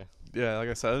 gotta say. Yeah, like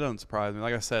I said, it doesn't surprise me.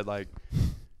 Like I said, like,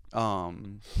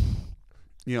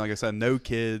 like I said, no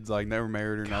kids, like never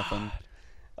married or nothing.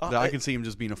 That I can see him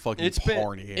just being a fucking It's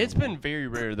party been animal. it's been very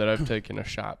rare that I've taken a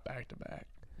shot back to back.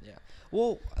 Yeah.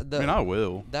 Well, I mean, I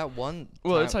will. that one.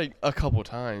 Well, time- it's like a couple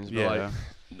times, but Yeah.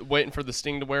 like waiting for the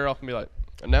sting to wear off and be like,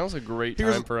 now's a great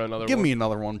Here's- time for another Give one. me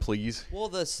another one, please. Well,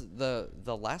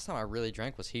 the last time I really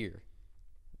drank was here.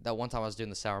 That one time I was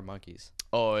doing the Sour Monkeys.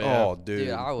 Oh yeah. Oh,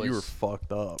 dude, I you were was-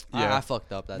 fucked up. Yeah. I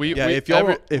fucked up that. We- day. Yeah, if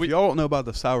y'all we- don't know about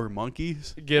the Sour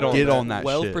Monkeys, Get on get that. on that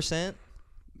 12%. shit.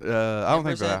 I don't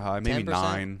think they're that 10%, high. Maybe 10%?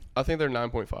 9. I think they're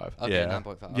 9.5. Okay, yeah,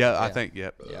 9.5. Yeah, Okay, I think.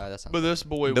 Yep. Yeah, that sounds. But this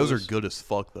boy Those was, are good as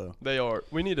fuck though. They are.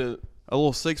 We need to. A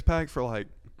little 6-pack for like,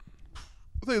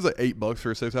 I think it's like $8 for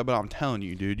a 6-pack. But I'm telling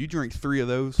you, dude, you drink 3 of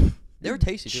those, They were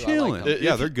tasty too. I chilling. like them. If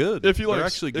Yeah, you- they're good. If you they're like,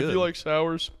 actually good. if you like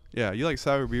sours, Yeah, you like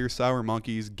sour beer, Sour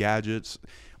Monkeys, Gadgets.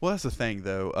 Well, that's the thing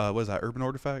though. What is that? Urban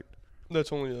Artifact?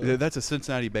 that's only. Yeah, that's a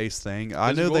Cincinnati-based thing.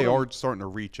 I Is know they Golden- are starting to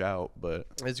reach out, but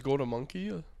It's Golden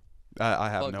Monkey. I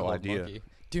have Fuck no Gold idea. Monkey.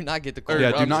 Do not get the. Or- Gold Yeah,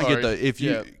 Monkey. do I'm not sorry. get the if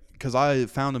you Yeah. because I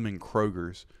found them in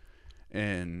Kroger's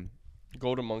and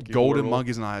Golden Monkey. Golden Whirl.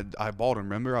 Monkeys, and I bought them.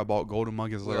 Remember, I bought Golden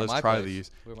Monkeys. We were at Let's my try place.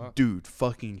 these, We were at- dude.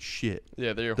 Fucking shit.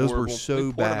 Yeah, they are Those horrible. were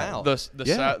so poured 'em bad.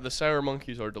 out. The sour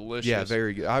monkeys are delicious. Yeah,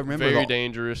 very good. I remember very the,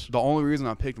 dangerous. the only reason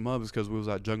I picked them up is because we was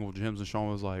at Jungle Gyms and Sean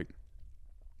was like,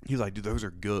 he was like, dude, those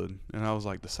are good, and I was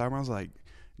like, the sour. I was like,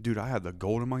 dude, I had the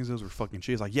Golden Monkeys. Those were fucking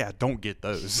shit. He's like, yeah, don't get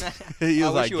those. He I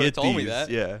was wish like, you would've get told me these. that.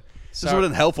 Yeah, this Sour- would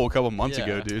have been helpful a couple months Yeah.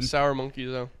 ago, dude. Sour monkeys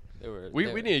though. They were. We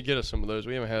need to get us some of those.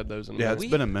 We haven't had those in a Yeah, minute.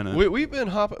 it's been a minute. We've been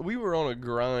hopping. We were on a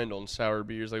grind on sour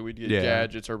beers. Like we'd get Yeah.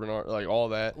 Gadgets, Urban Art, like all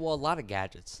that. Well, a lot of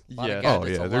gadgets. A lot Yeah. of Oh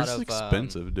gadgets, yeah, a they're lot just of,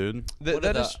 expensive, dude. What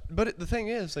are But the thing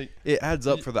is, like, It adds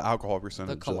up for the alcohol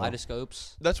percentage. the though.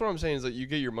 kaleidoscopes. that's what I'm saying is that you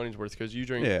get your money's worth because you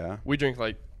drink. Yeah. We drink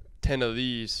like 10 of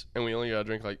these, and we only gotta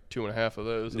drink like 2.5 of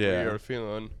those. And Yeah. we are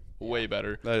feeling way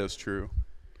better. That is true.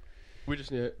 We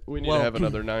just need to Well, have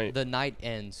another night. The night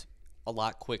ends a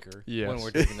lot quicker when Yes. we're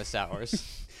drinking the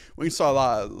sours. We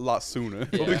saw a lot sooner.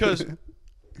 Yeah. Well, because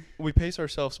we pace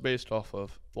ourselves based off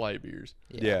of light beers.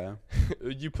 Yeah.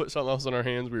 You put something else in our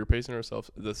hands, we were pacing ourselves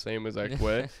the same exact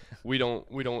way. we don't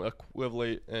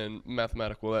equivalate and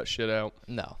mathematical that shit out.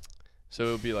 No. So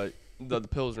it would be like the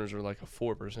Pilsners are like a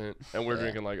 4%, and we're Yeah.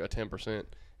 drinking like a 10%,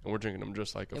 and we're drinking them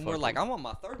just like a And fucking, we're like, I'm on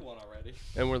my third one already.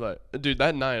 and we're like, dude,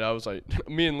 that night I was like,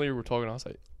 me and Lear were talking, I was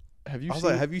like, have you I was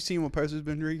seen, like, have you seen what Presley's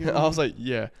been drinking? I was like,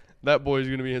 yeah, that boy's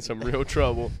going to be in some real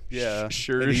trouble. yeah,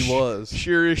 Sure and as he was.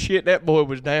 Sure as shit, that boy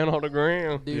was down on the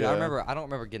ground. Dude, Yeah. I don't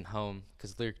remember getting home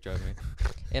because Lyric drove me.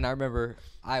 And I remember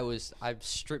I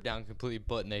stripped down completely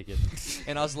butt naked.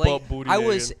 And I was laying, Butt booty I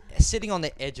was sitting on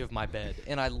the edge of my bed.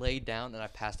 And I laid down and I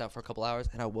passed out for a couple hours.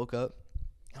 And I woke up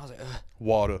and I was like, ugh,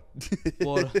 Water.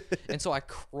 water. And so I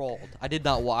crawled. I did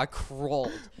not walk. I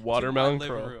crawled. Watermelon to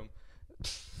my living crawl. room.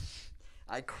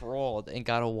 I crawled and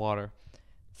got a water.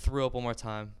 Threw up one more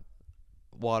time.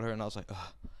 Water. And I was like,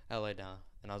 ugh. I lay down.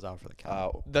 And I was out for the count.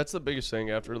 Ow. That's the biggest thing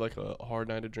after like a hard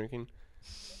night of drinking.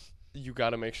 You got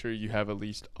to make sure you have at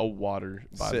least a water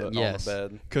by Sitting the Yes. on the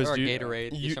bed. because Or a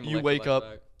Gatorade. you, get some you wake up.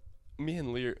 electrolytes. Me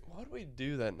and Lear, what did we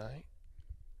do that night?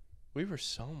 We were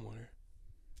somewhere.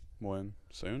 When?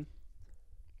 Soon?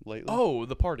 Lately? Oh,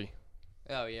 the party.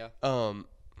 Oh, yeah. And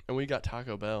we got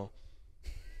Taco Bell.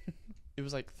 It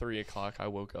was like 3:00. I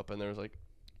woke up and there was like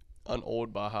an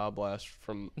old Baja Blast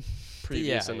from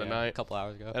previous in the A night, couple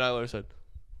hours ago. and I literally said,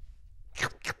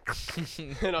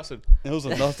 and I said, It was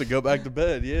enough to go back to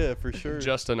bed. Yeah, for sure.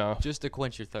 just enough. Just to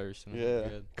quench your thirst. And Yeah.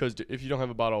 good. Because if you don't have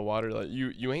a bottle of water, like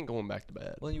you ain't going back to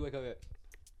bed. When you wake up,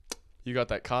 You got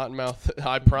that cotton mouth.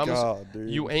 I promise God,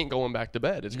 dude. you ain't going back to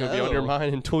bed. It's gonna be on your No.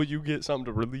 mind until you get something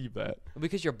to relieve that.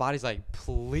 because your body's like,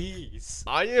 please,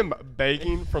 I am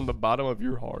begging from the bottom of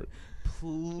your heart.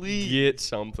 please. Get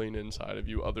something inside of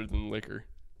you other than liquor.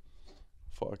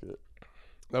 Fuck it.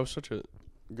 That was such a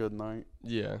Good night.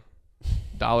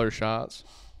 dollar shots,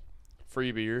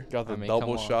 free beer. Got the I mean,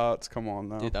 double come on. shots. Come on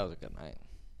now. Dude, that was a good night.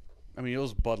 I mean, it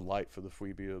was Bud Light for the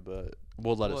free beer, but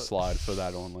we'll let it What? slide for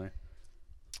that only.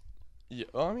 Yeah,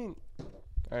 well, I mean,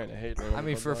 I ain't a hater. on I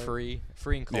mean, Bud for Light.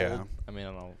 free and cold. Yeah. I mean,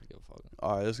 I don't give a fuck.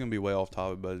 All right, this is gonna be way off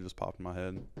topic, but it just popped in my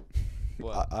head.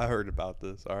 What? I heard about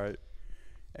this. All right,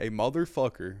 a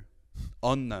motherfucker,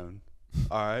 unknown.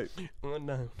 All right,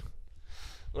 Unknown,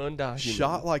 undocumented.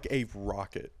 shot like a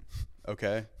rocket.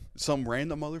 Okay, some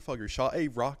random motherfucker shot a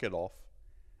rocket off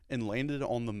and landed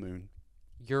on the moon.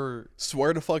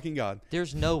 Swear to fucking God.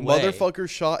 There's no way. Motherfucker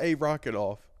shot a rocket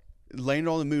off, landed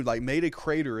on the moon, like made a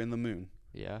crater in the moon,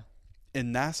 Yeah.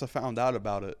 and NASA found out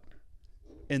about it,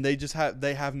 and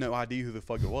they have no idea who the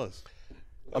fuck it was.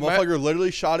 A motherfucker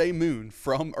literally shot a moon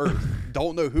from Earth.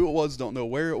 Don't know who it was. Don't know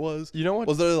where it was. You know what?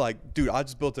 Was literally like, dude, I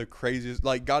just built the craziest.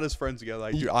 Like, got his friends together.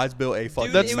 Like, dude, I just built a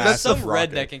fucking Dude, it was massive some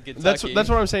rocket. redneck in Kentucky. That's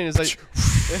what I'm saying is like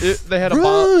they had a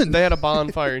Run! they had a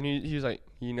bonfire and he was like,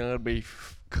 you know, it'd be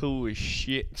cool as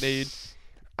shit, dude.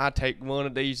 I take one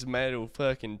of these metal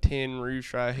fucking tin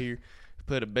roofs right here,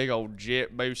 put a big old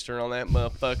jet booster on that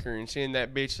motherfucker and send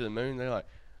that bitch to the moon. They're like,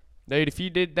 dude, if you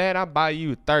did that, I'd buy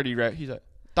you a 30 rack. He's like,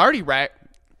 30 rack?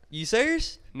 You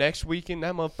serious? Next weekend,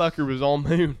 that motherfucker was on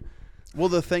moon. Well,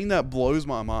 the thing that blows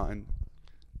my mind,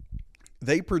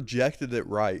 they projected it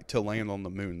right to land on the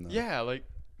moon. Though. Yeah, like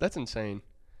that's insane.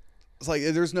 It's like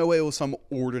there's no way it was some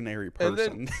ordinary And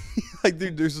then- person. Like,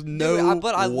 dude, there's no. Dude,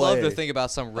 but I love to way. think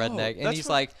about some redneck, and that's he's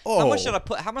what- like, "How much Oh. should I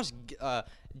put? How much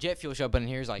jet fuel should I put in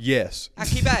here?" He's like, Yes.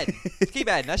 keep adding, keep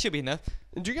adding. That should be enough."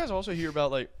 Did you guys also hear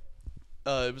about like,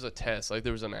 it was a test, like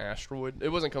there was an asteroid. It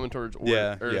wasn't coming towards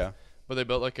Yeah, Earth, yeah. but they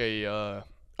built like a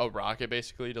rocket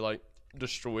basically to like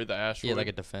destroy the asteroid. Yeah, like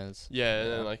a defense. Yeah,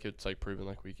 and then like it's like proven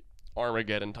like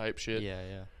Armageddon type shit. Yeah,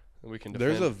 yeah. And we can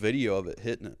defend. There's a video of it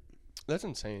hitting it, That's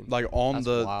insane. like on That's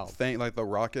the wild. thing, like the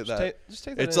rocket that. Just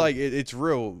take that It's in. like it's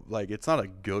real. Like, it's not a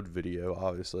good video,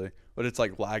 obviously, but it's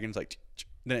like lagging. It's like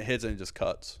then it hits and it just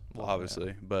cuts, Well,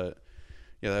 obviously. But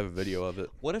yeah, they have a video of it.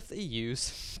 What if they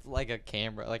use like a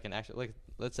camera, like an actual, like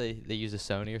let's say they use a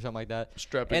Sony or something like that,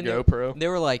 strap a and they- GoPro. They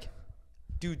were like,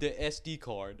 "Dude, the SD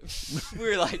card." We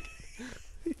were like,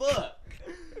 "Fuck."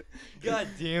 God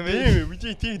damn it. Damn it, we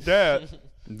can't do that.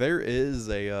 There is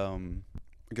a I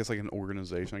guess like an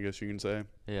organization, I guess you can say.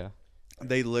 Yeah.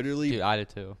 They literally Dude, I did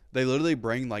too.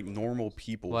 bring like normal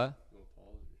people. What?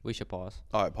 We should pause.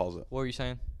 All right, pause it. What were you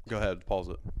saying? Go ahead, pause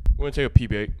it. We're gonna take a pee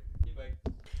break.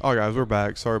 All right, guys, we're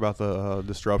back. Sorry about the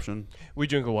disruption. We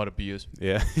drink a lot of beers.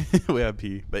 Yeah, we have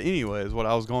pee. But anyways, what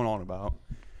I was going on about,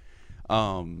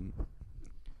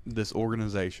 this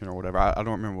organization or whatever. I don't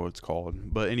remember what it's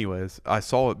called. But anyways, I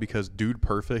saw it because Dude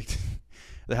Perfect,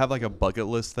 they have like a bucket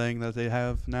list thing that they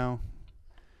have now.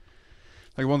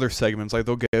 Like one of their segments, like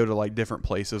they'll go to like different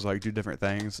places, like do different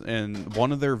things. And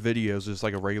one of their videos is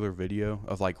like a regular video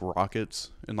of like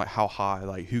rockets and like how high,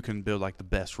 like who can build like the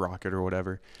best rocket or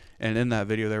whatever. And in that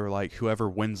video, they were like, whoever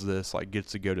wins this like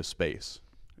gets to go to space.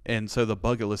 And so the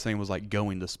bucket list thing was like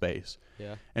going to space.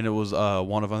 Yeah. And it was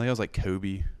one of them. I think it was like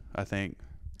Kobe, I think.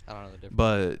 I don't know the difference.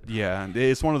 But yeah,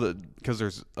 it's one of the, because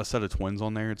there's a set of twins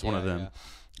on there. It's one of them. Yeah.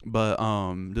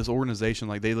 But this organization,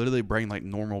 like they literally bring like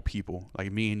normal people,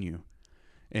 like me and you,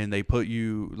 and they put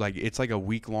you like, it's like a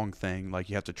week-long thing. Like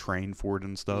you have to train for it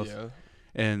and stuff. Yeah.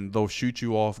 And they'll shoot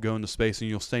you off, go into space, and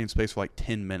you'll stay in space for like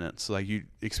 10 minutes. Like you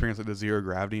experience like the zero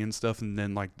gravity and stuff, and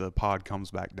then like the pod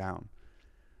comes back down.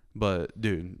 But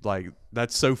dude, like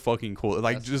that's so fucking cool.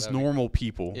 Like just that'd be- normal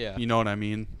people. Yeah. You know what I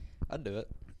mean? I'd do it.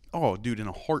 Oh, dude, in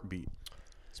a heartbeat.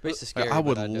 Space is Like, scary. I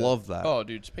would but I'd do it. love that. Oh,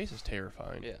 dude, space is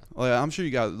terrifying. Yeah. Like, I'm sure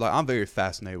you guys, like, I'm very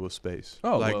fascinated with space.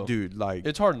 Oh, like, well, dude, like,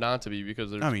 It's hard not to be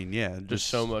because there's I mean, yeah, just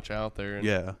so much out there. And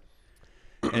Yeah.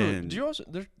 And Do you also?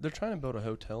 They're trying to build a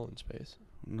hotel in space.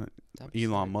 That'd be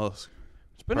Elon sick. Musk.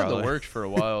 It's been in Probably. the works for a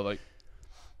while. Like,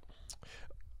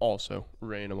 also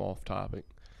random off topic.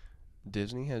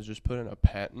 Disney has just put in a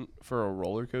patent for a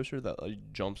roller coaster that like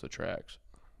jumps the tracks.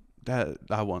 That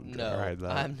I want to No, ride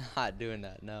that. I'm not doing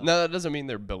that. No. No, that doesn't mean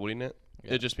they're building it.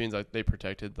 Yeah. It just means like they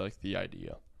protected like the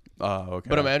idea. Oh, okay.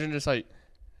 But imagine just like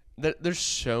there's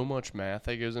so much math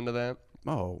that goes into that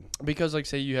Oh, because like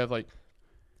say you have like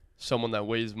someone that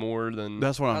weighs more than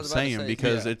that's what I I'm was about to saying say,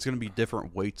 because yeah. it's gonna be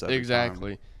different weights every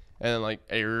exactly, and then like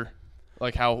air,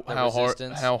 like how The hard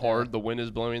resistance, how hard yeah. the wind is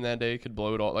blowing that day could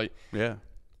blow it all. Like time. Yeah.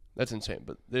 that's insane.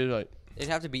 But they're like It'd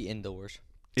have to be indoors.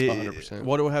 100%.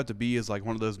 What it would have to be is like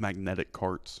one of those magnetic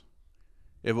carts.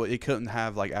 It couldn't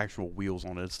have like actual wheels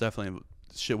on it. It's definitely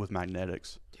shit with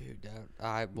magnetics. Dude,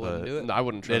 I wouldn't But do it. I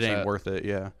wouldn't It trust ain't that. worth it.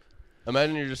 Yeah.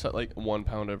 Imagine you're just at like 1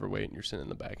 pound overweight and you're sitting in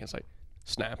the back and it's like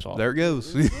snaps off. There it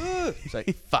goes. It's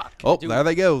like fuck. Oh, Dude, there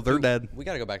they go. They're Dude, dead. We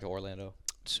gotta go back to Orlando.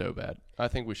 So bad. I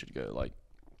think we should go like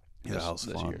Yeah, this, that was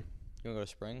this fun. year. You wanna go to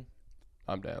spring?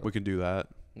 I'm down. We can do that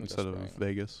We go instead of spring.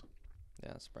 Vegas.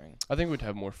 Yeah, spring. I think we'd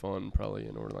have more fun probably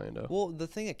in Orlando. Well, the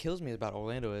thing that kills me about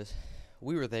Orlando is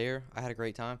we were there. I had a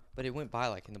great time, but it went by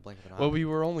like in the blink of an eye. Well, we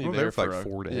were only We were there, there for like a-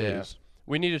 4 yeah. days.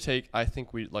 We need to take. I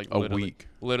think we like A literally, week.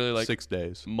 literally like 6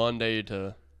 days. Monday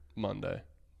to Monday.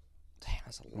 Damn,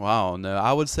 that's a lot. Wow, no,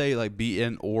 I would say like be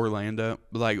in Orlando.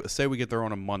 Like, say we get there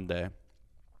on a Monday.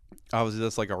 Obviously,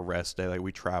 that's like a rest day. Like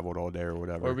we traveled all day or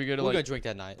whatever. Or we go to We're like gonna drink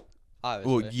that night. well,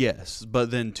 Obviously. yes,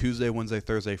 but then Tuesday, Wednesday,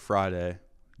 Thursday, Friday,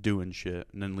 doing shit,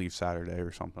 and then leave Saturday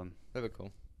or something. That'd be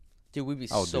cool. Dude, we'd be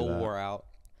I'll do so that. wore out.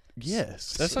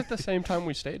 Yes, that's like the same time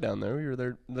we stayed down there. We were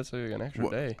there. That's like an extra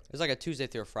What- day. It was like a Tuesday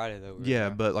through a Friday though. we were yeah,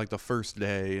 there. but like the first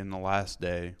day and the last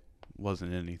day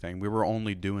wasn't anything. We were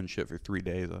only doing shit for 3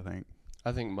 days, I think.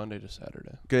 I think Monday to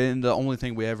Saturday. And the only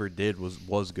thing we ever did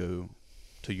was go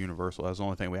to Universal. That's the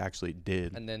only thing we actually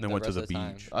did. And then went to rest the of the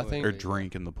time, beach I think- or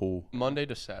drink in the pool. Get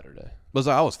to Saturday. But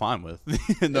I was fine with.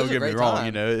 Don't was a get me great wrong. time.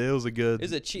 You know, it was a good. It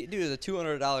was a cheap, dude. It was a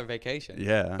 $200 vacation.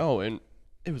 Yeah. Oh, and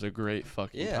it was a great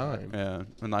fucking Yeah. time. Yeah,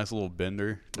 a nice little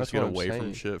bender. That's Just get what I'm away from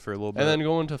saying. shit for a little bit. And then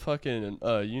going to fucking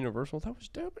Universal, that was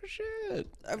dope as shit.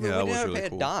 I mean, Yeah, we that didn't was have to really pay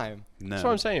cool. a dime. no. That's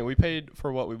what I'm saying. We paid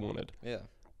for what we wanted. Yeah.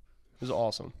 It was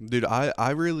awesome. Dude,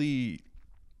 I really,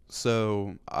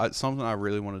 something I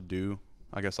really want to do,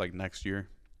 I guess like next year,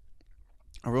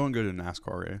 I really want to go to a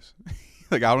NASCAR race.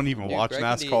 Like I don't even Dude, watch Greg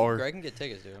NASCAR. Greg can get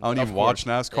tickets, dude. I don't Of even watch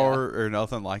course. NASCAR or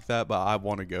nothing like that, but I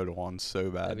want to go to one so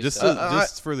bad. That'd be Just sick.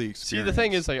 just for the experience. See, the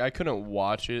thing is, like, I couldn't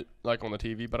watch it like on the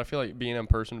TV, but I feel like being in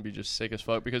person would be just sick as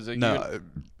fuck because like, you would-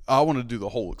 no, I want to do the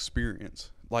whole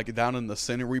experience. Like down in the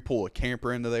center, we pull a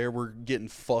camper into there. We're getting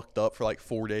fucked up for like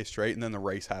 4 days straight, and then the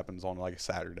race happens on like a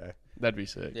Saturday. that'd be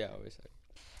sick. Yeah, always.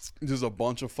 Just a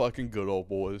bunch of fucking good old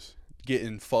boys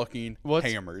getting fucking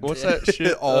hammered. What's that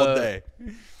shit? all day?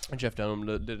 Jeff Dunham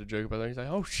did a joke about that. He's like,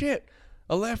 "Oh shit,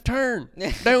 a left turn,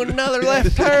 doing another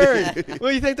left turn. What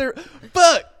do you think they're?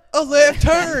 Fuck, a left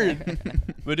turn."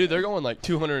 But dude, they're going like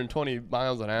 220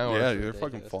 miles an hour. Yeah, they're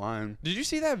fucking ridiculous. flying. Did you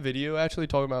see that video actually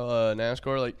talking about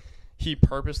NASCAR? Like, he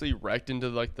purposely wrecked into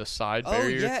like the side Oh,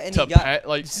 barrier yeah, and to he got-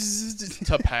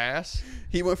 to pass.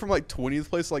 He went from like 20th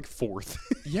place to like 4th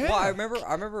Yeah. Well, I remember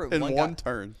in one, one guy,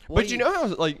 turn. But you know how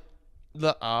like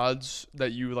the odds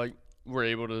that you like were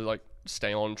able to like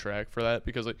stay on track for that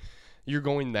because like you're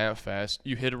going that fast,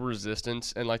 you hit a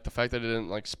resistance, and like the fact that it didn't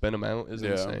like spin them out is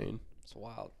Yeah. insane. It's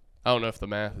wild. I don't know if the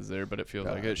math is there, but it feels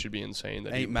like Yeah. it should be insane.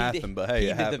 That Ain't he, mathing, but hey, he it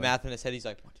did the happened. math in his head. He's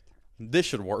like, This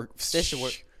should work. This should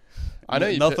work. I know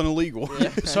you nothing illegal.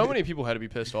 so many people had to be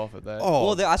pissed off at that.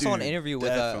 Oh, well, I saw an dude, interview with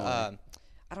definitely.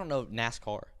 I don't know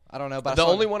NASCAR. I don't know, but The I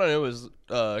saw only one I know is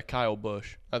Kyle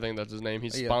Busch. I think that's his name.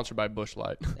 He's Yeah. sponsored by Busch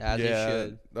Light. Yeah, they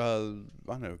should.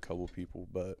 I know a couple people,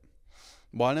 but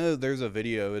I know there's a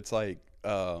video. It's like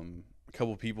a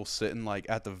couple people sitting like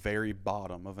at the very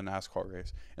bottom of a NASCAR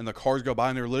race, and the cars go by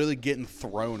and they're literally getting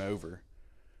thrown over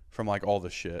from like all the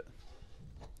shit.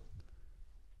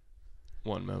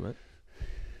 One moment.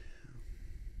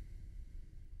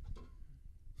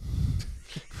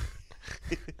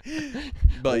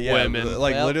 But yeah, Women.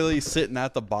 like Well- literally sitting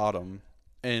at the bottom,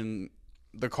 and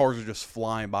the cars are just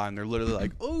flying by, and they're literally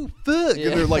like, "Oh fuck!" Yeah,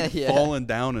 and they're like yeah. falling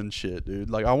down and shit, dude.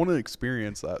 Like I want to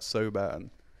experience that so bad.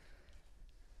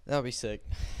 That would be sick.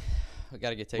 We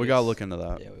gotta get tickets. We gotta look into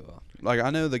that. Yeah, we will. Like I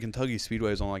know the Kentucky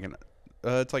Speedway is on like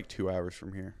it's like 2 hours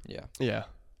from here. Yeah. Yeah.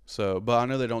 So, but I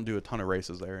know they don't do a ton of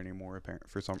races there anymore, apparently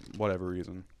for some whatever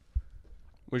reason.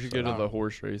 We should So, go to I the don't-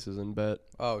 horse races and bet.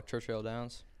 Oh, Churchill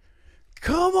Downs.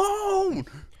 Come on,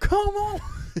 come on,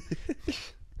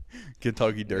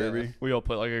 Kentucky Derby. We all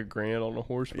put like $1,000 on a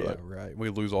horse, Yeah, but right. We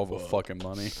lose all the fucking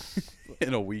money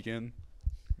in a weekend.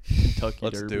 Kentucky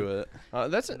Let's Derby. do it.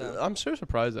 No. I'm so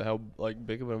surprised at how like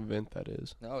big of an event that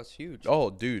is. No, it's huge. Oh,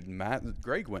 dude,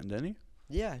 Greg went, didn't he?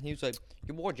 Yeah, he was like,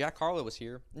 your boy Jack Harlow was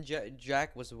here. And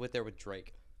Jack was there with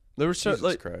Drake. There was so Jesus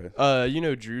like Christ.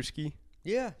 Drewski,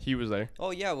 Yeah. he was there.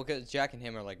 Oh yeah, well, because Jack and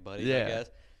him are like buddies, I Yeah. guess.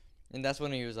 And that's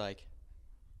when he was like,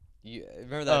 "You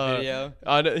remember that video?"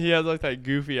 He has like that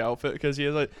goofy outfit because he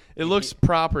has like it He- looks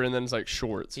proper and then it's like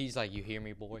shorts. He's like, "You hear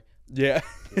me, boy?" Yeah.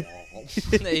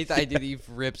 he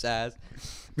rips ass.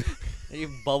 He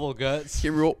bubble guts.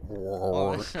 Hear me?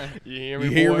 Oh, You hear me?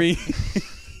 You hear boy? me?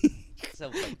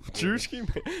 so fucking cool.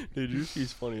 Drewski, dude,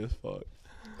 Drewski's funny as fuck.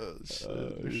 Oh,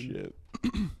 Oh shit.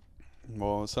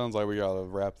 Well, it sounds like we gotta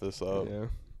wrap this up. Yeah.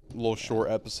 A little short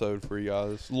episode for you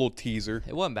guys. A little teaser.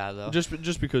 It wasn't bad though.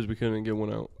 Just because we couldn't get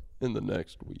one out in the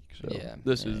next week, so Yeah.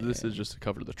 this Yeah, is yeah. just to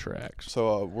cover the tracks.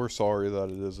 So we're sorry that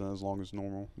it isn't as long as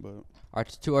normal, but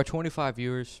To our 25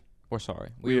 viewers, we're sorry.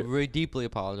 We We- really deeply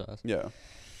apologize. yeah.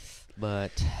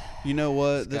 But You know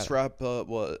what? It's This gotta- wrap up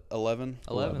 11?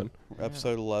 11.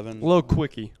 Episode 11. A little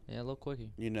quickie. Yeah, a little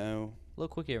quickie. You know, A little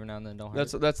quickie every now and then. Don't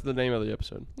hurt. That's the name of the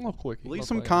episode. A little quickie. leave Look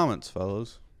some like it. comments,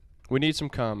 fellas. We need some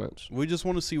comments. We just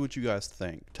want to see what you guys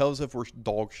think. Tell us if we're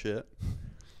dog shit.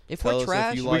 If Tell us we're if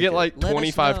trash, you We like get it. like Let us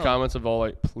 25 know. comments of all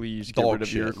like, please get rid Dog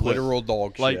of your shit. equipment. Literal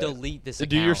dog Like, shit. delete this.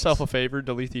 Do yourself a account. favor,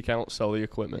 delete the account, sell the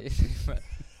equipment.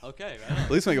 Okay. Right on.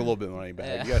 At least make a little bit of money back.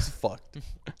 Yeah. You guys fucked.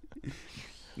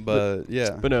 But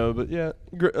yeah. But yeah,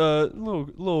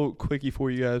 little quickie for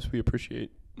you guys. We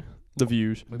appreciate the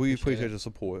views. We appreciate appreciate it. the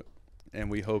support, and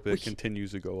we hope it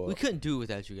continues to go We up. couldn't do it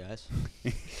without you guys.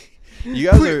 You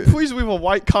guys Please, are please leave a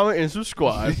like, comment, and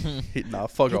subscribe. nah,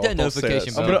 fuck Hit off. that Don't say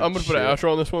notification that I'm bell. gonna put an shit.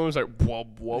 outro on this one. It was like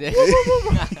wub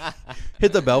wub.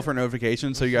 Hit the bell for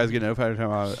notifications so you guys get notified every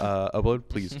time I upload.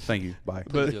 Please, thank you. Bye.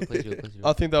 Please But- do it. Please do it. Please do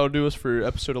I it. think that'll do us for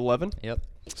episode 11. Yep.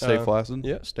 Stay Uh, flaccid.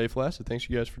 Yeah, stay flaccid. Thanks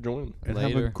you guys for joining. And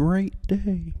have a Later. great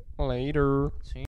day. Later. See